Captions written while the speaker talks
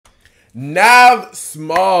Nafe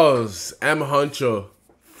Smallz, Huncho.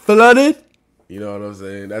 Flooded? You know what I'm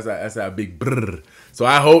saying? That's that big brrr. So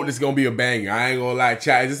I hope this is gonna be a banger. I ain't gonna lie,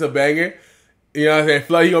 chat. Is this a banger? You know what I'm saying?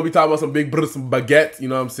 Flood, he gonna be talking about some big brrr, some baguette, you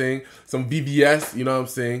know what I'm saying? Some VBS, you know what I'm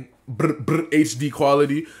saying? Brr, brr, HD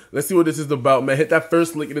quality. Let's see what this is about, man. Hit that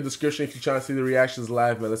first link in the description if you're trying to see the reactions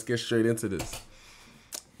live, man. Let's get straight into this.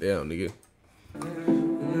 Damn, nigga.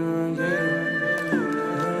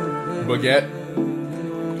 Baguette.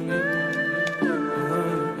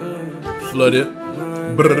 Flooded.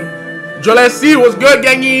 Brr. Joe, let's see what's good,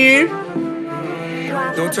 gangy.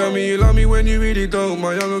 Don't tell me you love me when you really don't.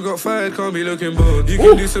 My younger got fired, can't be looking bored. You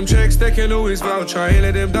can do some checks, they can always vouch. I ain't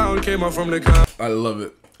let them down, came out from the car. I love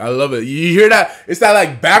it. I love it. You hear that? It's that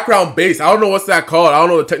like background bass. I don't know what's that called. I don't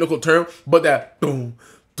know the technical term, but that boom,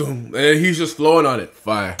 boom, and he's just flowing on it.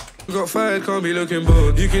 Fire. Got fired, can't be looking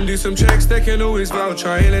bored. You can do some checks, they can always vouch.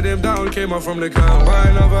 I ain't let them down, came out from the car. Buy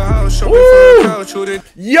another house, shopping for a couch.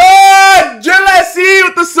 Yo, Jealousy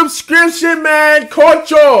with the subscription, man.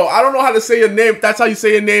 Huncho. I don't know how to say your name. If that's how you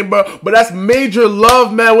say your name, bro. But that's major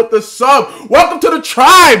love, man, with the sub. Welcome to the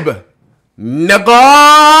tribe. Nigga.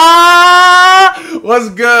 What's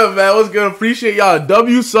good, man? What's good? Appreciate y'all.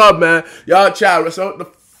 W sub, man. Y'all chat. What's up? The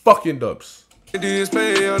fucking dubs. Do you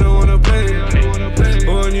play? I don't wanna play.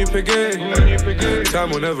 When you pick it, time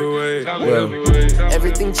will never wait.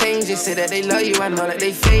 Everything changes, say that they love you, I know that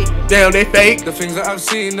they fake. Damn, they fake. The things that I've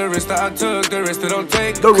seen, the risk that I took, the risk that I don't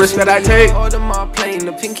take. The risk that I take. All the more plane,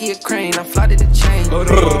 the pinky a crane, I flooded the chain.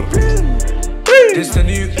 This the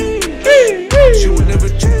new she would never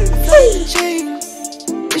change. Flooded the chain,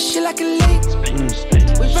 this shit like a lake.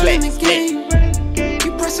 We running the game,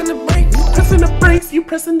 you pressing the brakes. You pressing the brakes, you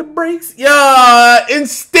pressing the brakes. Yeah,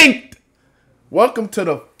 instinct. Welcome to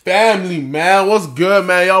the family, man. What's good,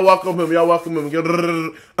 man? Y'all welcome him. Y'all welcome him.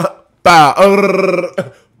 Bow.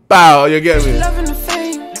 Bow. You get me? Loving the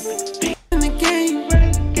fame in the game.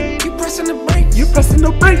 You pressing the brakes. You pressing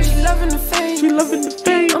the brakes. She loving the fame. She loving the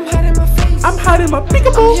fame. I'm hiding my face. I'm hiding my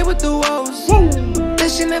peekaboo. I'm here with the walls. That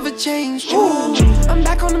shit never changed. Ooh. I'm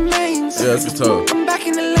back on the mains. Yeah, that's tough. I'm back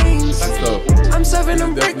in the lanes. That's tough. I'm serving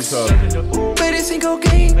them bricks. But this ain't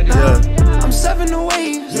cocaine. Yeah. I'm serving the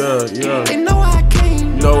waves. Yeah. They know where I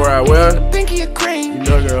came. You know where I went? The pinky a crane. You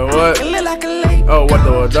know, girl, what? It look like a lake. Oh, what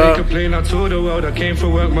the what? Take a plane, I told the world I came for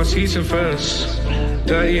work, my season first.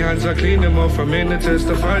 Dirty hands, I clean them off. I'm in the test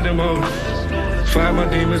to fight them off. Fight my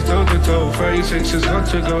demons toe to toe. 36 has got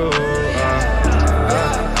to go.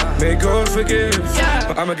 May God forgive,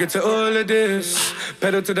 but I'ma get to all of this.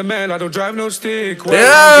 Pedal to the man, I don't drive no stick.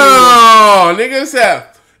 Damn, nigga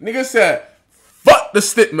said, fuck the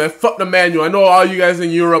stick, man. Fuck the manual. I know all you guys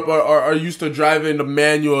in Europe are used to driving the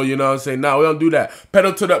manual, you know what I'm saying? Nah, we don't do that.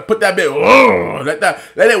 Pedal to the, put that bit,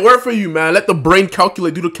 let it work for you, man. Let the brain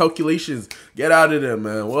calculate, do the calculations. Get out of there,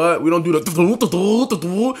 man. What? We don't do the,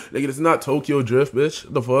 nigga, it's not Tokyo Drift, bitch.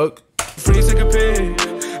 What the fuck? Free second pay.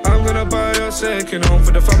 I'm gonna buy a second home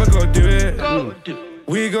for the fam, I gotta do it.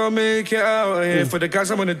 We gon' make it out here for the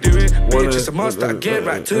guys, I'm gonna do it. Bitch, it's a must, I get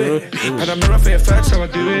right to it. And I'm not fair facts, how I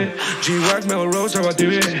do it. G-Wag, Melrose, how I do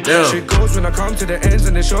it. Shit goes when I come to the ends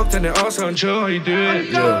and they shocked and they ask Huncho how you do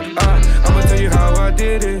it. I'ma tell you how I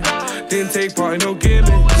did it. Didn't take part in no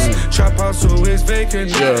gimmicks. Trap house always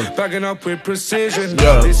vacant. Bagging up with precision.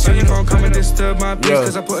 They say you can't come and disturb my peace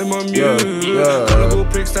cause I put him on mute. Gullible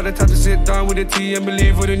pricks that I had to sit down with a tea and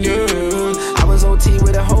believe what the news. I was OT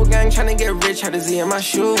with a whole gang trying to get rich, had a Z in my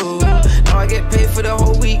shoe. Now I get paid for the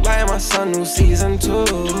whole week, buying my son new season 2.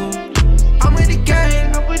 I'm with the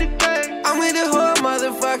gang, I'm with the whole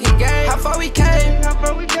motherfucking gang. How far we came,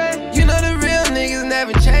 you know the real niggas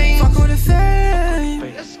never change. Fuck all the fame,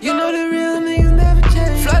 you know the real niggas never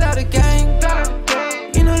change. Flood out the gang,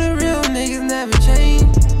 you know the real niggas never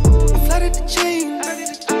change. I flooded the chain,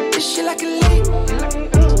 this shit like a lake.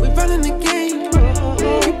 We running the game,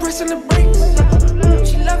 we pressing the brakes.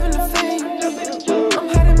 She loving the fame. I'm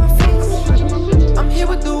hiding my face. I'm here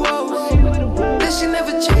with the walls. This shit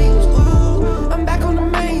never changed. Ooh, I'm back on the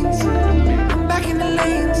mains. I'm back in the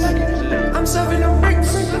lanes. I'm serving the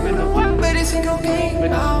bricks. But this ain't cocaine.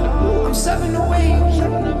 No, I'm serving the waves.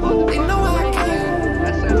 They know where I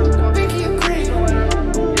came. Pinky and cream.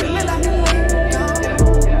 It look like a lake.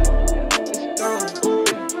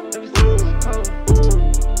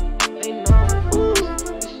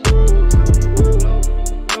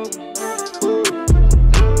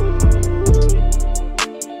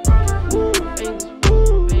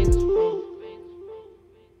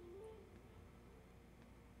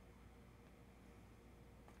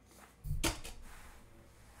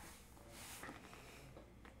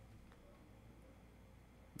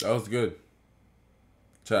 That was good.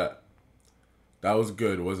 Chat. That was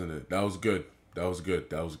good, wasn't it? That was good. That was good.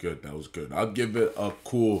 That was good. That was good. I'll give it a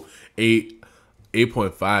cool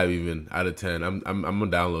 8.5 even out of 10. I'm gonna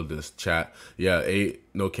download this, chat. Yeah, 8,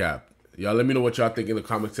 no cap. Y'all let me know what y'all think in the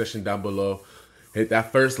comment section down below. Hit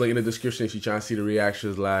that first link in the description if you trying to see the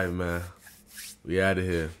reactions live, man. We out of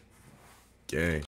here. Gang.